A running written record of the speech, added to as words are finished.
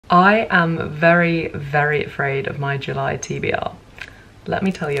I am very, very afraid of my July TBR. Let me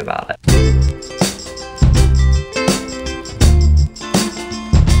tell you about it.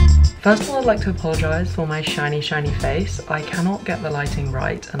 First of all, I'd like to apologise for my shiny face. I cannot get the lighting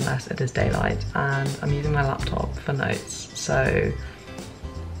right unless it is daylight, and I'm using my laptop for notes, so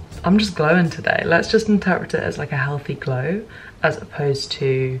I'm just glowing today. Let's just interpret it as like a healthy glow as opposed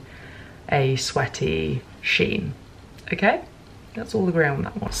to a sweaty sheen, okay? Let's all agree on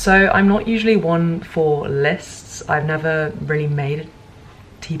that one. So I'm not usually one for lists. I've never really made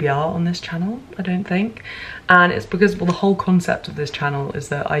a TBR on this channel, I don't think. And it's because, well, the whole concept of this channel is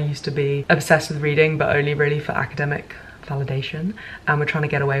that I used to be obsessed with reading, but only really for academic validation, and we're trying to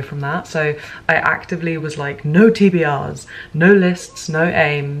get away from that. So I actively was like, no TBRs, no lists, no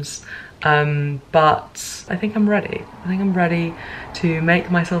aims. But I think I'm ready. I think I'm ready to make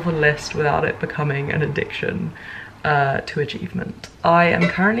myself a list without it becoming an addiction to achievement. I am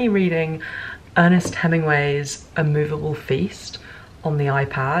currently reading Ernest Hemingway's A Movable Feast on the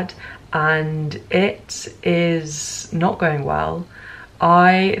iPad, and it is not going well.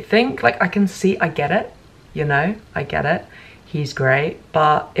 I think, like, I can see, I get it, you know, I get it. He's great,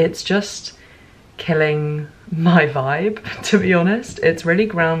 but it's just killing my vibe, to be honest. It's really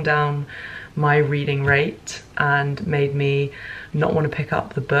ground down my reading rate and made me not want to pick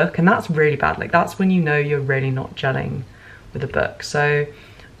up the book, and that's really bad. Like, that's when you know you're really not gelling with a book. So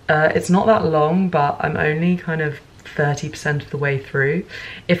it's not that long, but I'm only kind of 30% of the way through.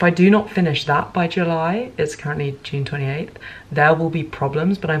 If I do not finish that by July, it's currently June 28th, there will be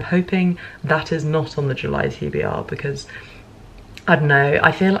problems, but I'm hoping that is not on the July TBR, because I don't know,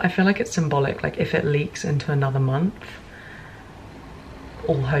 I feel like it's symbolic. Like, if it leaks into another month,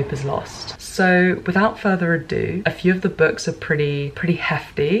 all hope is lost. So without further ado, a few of the books are pretty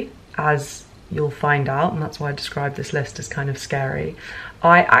hefty, as you'll find out, and that's why I described this list as kind of scary.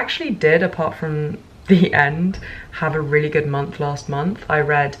 I actually did, apart from the end, have a really good month last month. I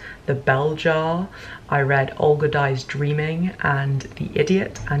read The Bell Jar, I read Olga Dies Dreaming, and The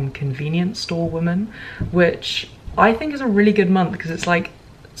Idiot and Convenience Store Woman, which I think is a really good month because it's like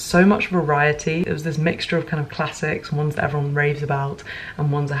so much variety. It was this mixture of kind of classics, ones that everyone raves about,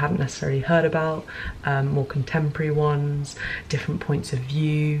 and ones I hadn't necessarily heard about, more contemporary ones, different points of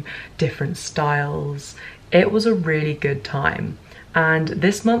view, different styles. It was a really good time. And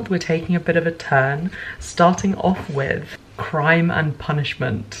this month we're taking a bit of a turn, starting off with Crime and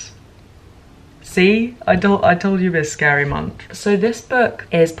Punishment. See, I told you this scary month. So this book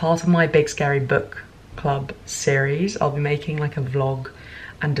is part of my Big Scary Book Club series. I'll be making like a vlog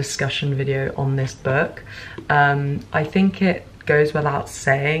and discussion video on this book. I think it goes without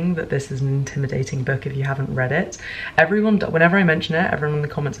saying that this is an intimidating book if you haven't read it. Whenever I mention it, everyone in the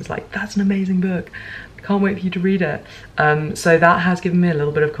comments is like, that's an amazing book, can't wait for you to read it. So that has given me a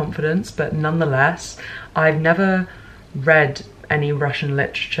little bit of confidence, but nonetheless, I've never read any Russian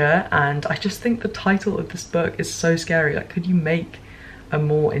literature, and I just think the title of this book is so scary. Like, could you make a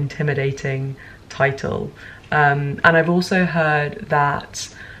more intimidating title? And I've also heard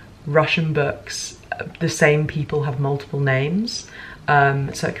that Russian books, the same people have multiple names,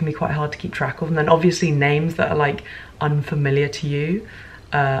 so it can be quite hard to keep track of. And then obviously names that are like unfamiliar to you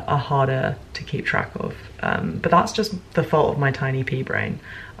are harder to keep track of. But that's just the fault of my tiny pea brain.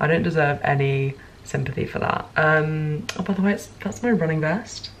 I don't deserve any sympathy for that. Oh, by the way, that's my running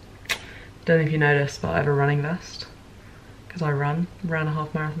vest. Don't know if you noticed, but I have a running vest because I ran a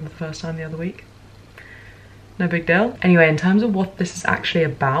half marathon for the first time the other week. No big deal. Anyway, in terms of what this is actually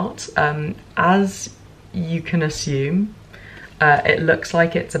about, as you can assume, it looks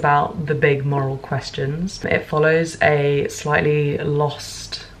like it's about the big moral questions. It follows a slightly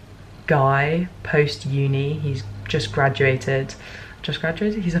lost guy post-uni. He's just graduated.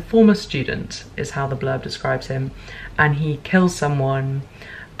 He's a former student is how the blurb describes him, and he kills someone,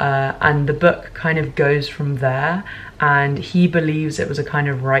 and the book kind of goes from there, and he believes it was a kind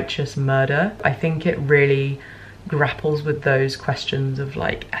of righteous murder. I think it really grapples with those questions of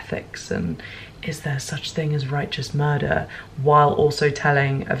like ethics and is there such thing as righteous murder, while also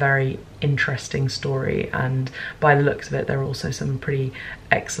telling a very interesting story. And by the looks of it, there are also some pretty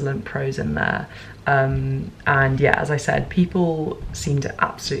excellent prose in there. And yeah, as I said, people seem to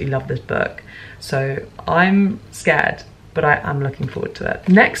absolutely love this book, so I'm scared, but I am looking forward to it.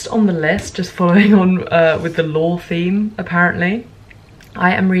 Next on the list, just following on with the law theme, apparently,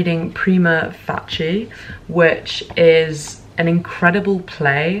 I am reading Prima Facie, which is an incredible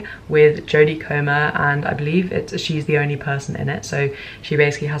play with Jodie Comer, and I believe she's the only person in it, so she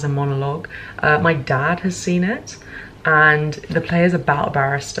basically has a monologue. My dad has seen it, and the play is about a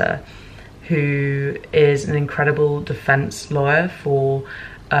barrister who is an incredible defense lawyer for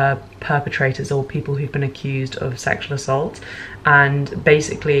perpetrators or people who've been accused of sexual assault, and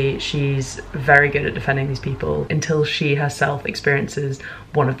basically she's very good at defending these people until she herself experiences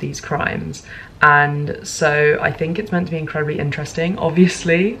one of these crimes. And so I think it's meant to be incredibly interesting.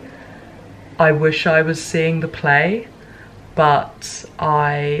 Obviously I wish I was seeing the play, but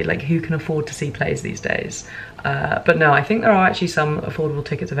who can afford to see plays these days? But no, I think there are actually some affordable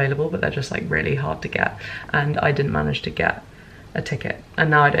tickets available, but they're just like really hard to get, and I didn't manage to get a ticket, and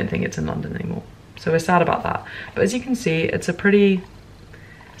now I don't think it's in London anymore, so we're sad about that. But as you can see, it's a pretty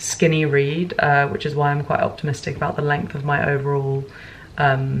skinny read, which is why I'm quite optimistic about the length of my overall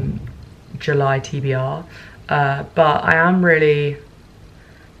July TBR, but I am really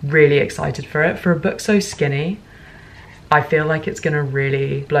excited for it. For a book so skinny, I feel like it's gonna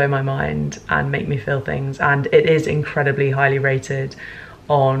really blow my mind and make me feel things, and it is incredibly highly rated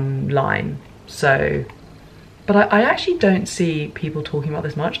online. So, but I actually don't see people talking about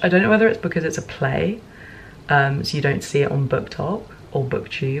this much. I don't know whether it's because it's a play, so you don't see it on BookTok or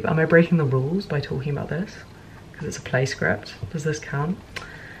BookTube. Am I breaking the rules by talking about this? Because it's a play script. Does this count?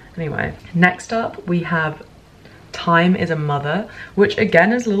 Anyway, next up we have Time is a Mother, which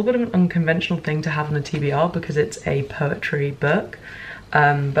again is a little bit of an unconventional thing to have in a TBR because it's a poetry book,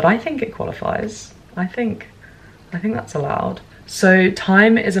 but I think it qualifies. I think that's allowed. So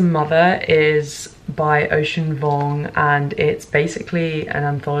Time is a Mother is by Vuong, and it's basically an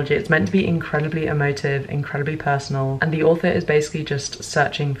anthology. It's meant to be incredibly emotive, incredibly personal, and the author is basically just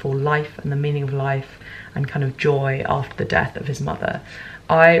searching for life and the meaning of life and kind of joy after the death of his mother.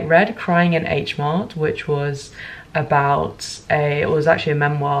 I read Crying in H Mart, which was it was actually a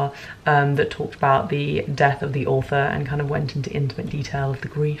memoir that talked about the death of the author and kind of went into intimate detail of the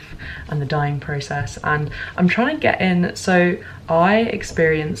grief and the dying process. And I'm trying to get in. So I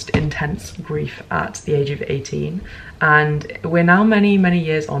experienced intense grief at the age of 18, and we're now many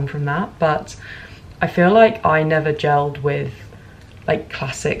years on from that, but I feel like I never gelled with like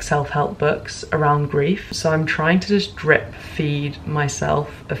classic self-help books around grief. So I'm trying to just drip feed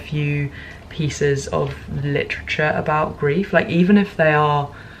myself a few pieces of literature about grief, like even if they are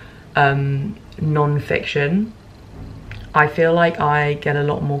non-fiction. I feel like I get a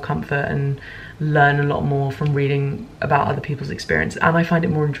lot more comfort and learn a lot more from reading about other people's experience, and I find it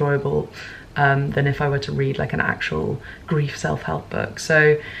more enjoyable than if I were to read like an actual grief self-help book.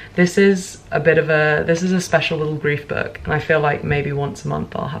 So this is a special little grief book, and I feel like maybe once a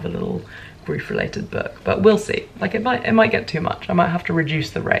month I'll have a little grief related book, but we'll see. Like it might get too much. I might have to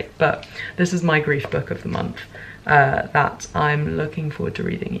reduce the rate, but this is my grief book of the month that I'm looking forward to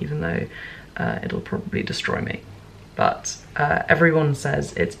reading, even though it'll probably destroy me. But everyone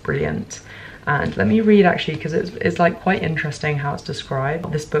says it's brilliant. And let me read actually, because it's like quite interesting how it's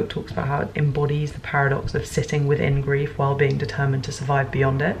described. This book talks about how it embodies the paradox of sitting within grief while being determined to survive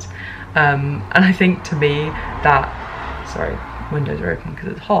beyond it. And I think to me that, sorry, windows are open because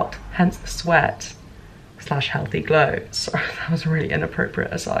it's hot, hence the sweat / healthy glow. Sorry, that was a really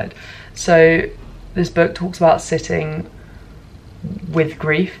inappropriate aside. So this book talks about sitting with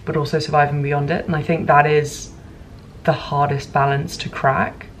grief but also surviving beyond it, and I think that is the hardest balance to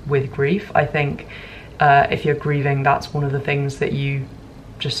crack with grief. I think if you're grieving, that's one of the things that you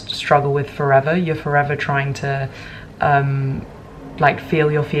just struggle with forever. You're forever trying to like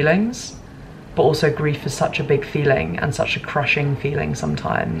feel your feelings, but also grief is such a big feeling and such a crushing feeling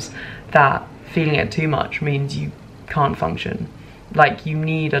sometimes that feeling it too much means you can't function. Like you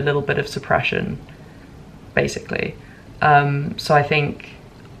need a little bit of suppression, basically. So I think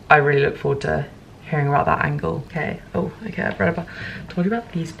I really look forward to hearing about that angle. Okay, I've told you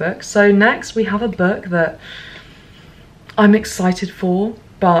about these books. So next we have a book that I'm excited for,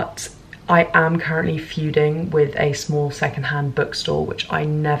 but I am currently feuding with a small secondhand bookstore, which I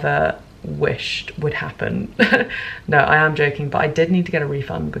never wished would happen. No, I am joking, but I did need to get a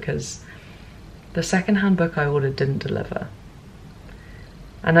refund because the secondhand book I ordered didn't deliver.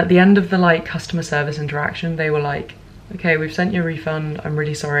 And at the end of the like customer service interaction, they were like, okay, we've sent you a refund, I'm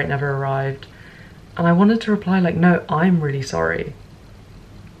really sorry it never arrived. And I wanted to reply like, no, I'm really sorry,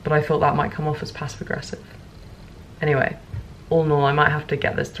 but I thought that might come off as passive aggressive. Anyway, all in all, I might have to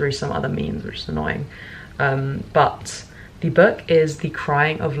get this through some other means, which is annoying. But the book is The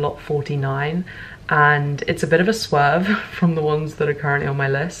Crying of Lot 49, and it's a bit of a swerve from the ones that are currently on my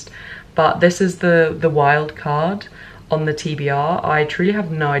list, but this is the wild card on the TBR. I truly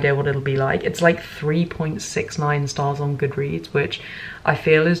have no idea what it'll be like. It's like 3.69 stars on Goodreads, which I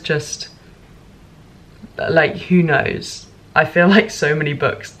feel is just, like, who knows? I feel like so many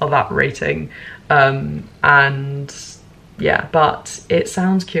books are that rating, and yeah, but it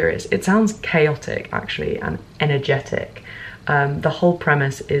sounds curious. It sounds chaotic, actually, and energetic. The whole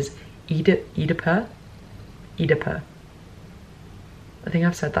premise is Oediper. I think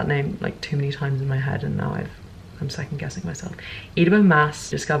I've said that name like too many times in my head, and now I'm second guessing myself. Oediper Mass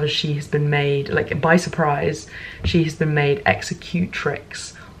discovers she has been made, like by surprise, she has been made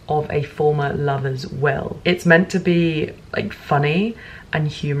executrix of a former lover's will. It's meant to be like funny and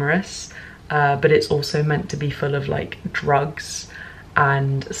humorous, but it's also meant to be full of like drugs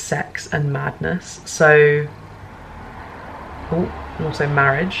and sex and madness. So, oh, and also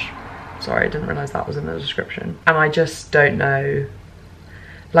marriage. Sorry, I didn't realize that was in the description. And I just don't know,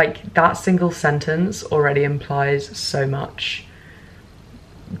 like that single sentence already implies so much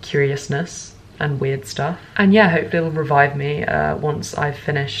curiousness and weird stuff. And yeah, hopefully it'll revive me once I've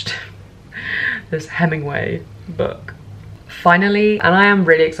finished this Hemingway book. Finally, and I am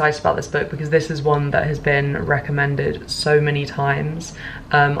really excited about this book because this is one that has been recommended so many times.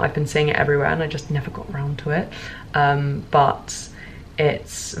 I've been seeing it everywhere and I just never got around to it. But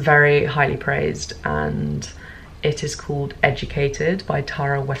it's very highly praised, and it is called Educated by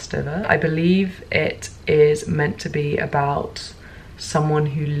Tara Westover. I believe it is meant to be about someone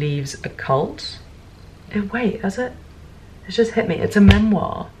who leaves a cult. Oh, wait, is it? It's just hit me. It's a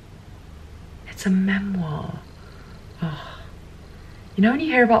memoir. It's a memoir. Oh. You know when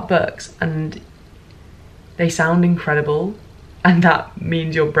you hear about books and they sound incredible, and that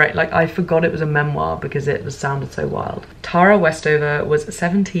means your brain, like I forgot it was a memoir because it sounded so wild. Tara Westover was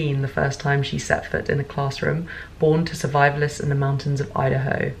 17 the first time she set foot in a classroom, born to survivalists in the mountains of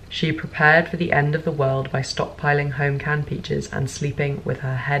Idaho. She prepared for the end of the world by stockpiling home canned peaches and sleeping with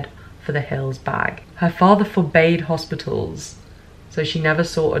her head for the hills bag. Her father forbade hospitals, so she never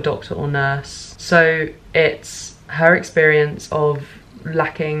saw a doctor or nurse. So it's her experience of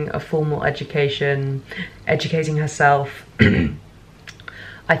lacking a formal education, educating herself.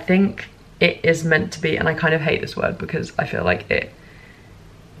 I think it is meant to be, and I kind of hate this word because I feel like it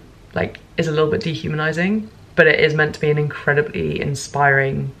is a little bit dehumanizing, but it is meant to be an incredibly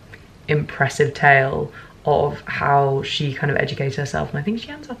inspiring, impressive tale of how she kind of educated herself. And I think she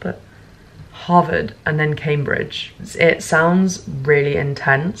ends up at Harvard and then Cambridge. It sounds really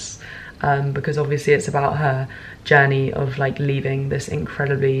intense because obviously it's about her journey of like leaving this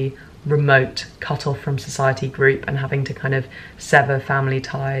incredibly remote, cut off from society group and having to kind of sever family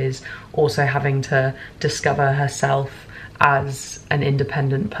ties, also having to discover herself as an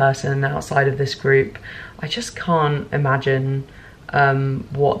independent person outside of this group. I just can't imagine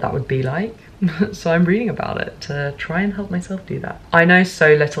what that would be like. So I'm reading about it to try and help myself do that. I know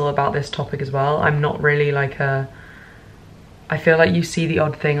so little about this topic as well. I'm not really like I feel like you see the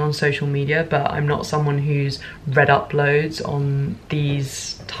odd thing on social media, but I'm not someone who's read up loads on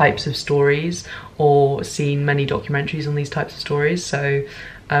these types of stories or seen many documentaries on these types of stories. So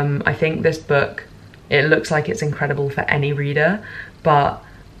I think this book, it looks like it's incredible for any reader, but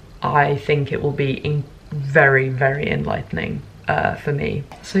I think it will be very, very enlightening for me.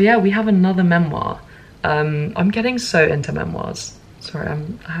 So yeah, we have another memoir. I'm getting so into memoirs. Sorry,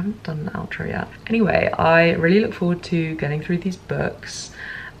 I haven't done the outro yet. Anyway, I really look forward to getting through these books,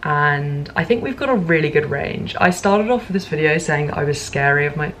 and I think we've got a really good range. I started off this video saying that I was scared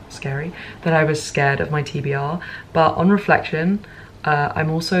of my TBR, but on reflection,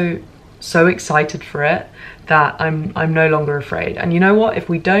 I'm also so excited for it that I'm no longer afraid. And you know what? If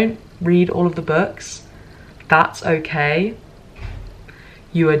we don't read all of the books, that's okay.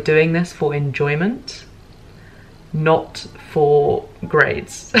 You are doing this for enjoyment, not for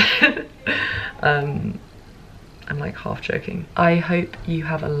grades. I'm like half joking. I hope you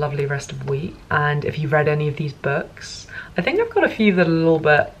have a lovely rest of the week, and if you've read any of these books, I think I've got a few that are a little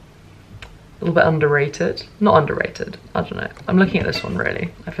bit underrated. Not underrated, I don't know. I'm looking at this one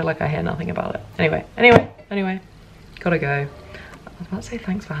really. I feel like I hear nothing about it. Anyway, gotta go. I was about to say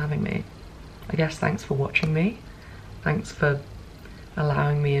thanks for having me. I guess thanks for watching me. Thanks for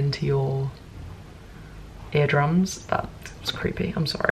allowing me into your eardrums. That was creepy, I'm sorry.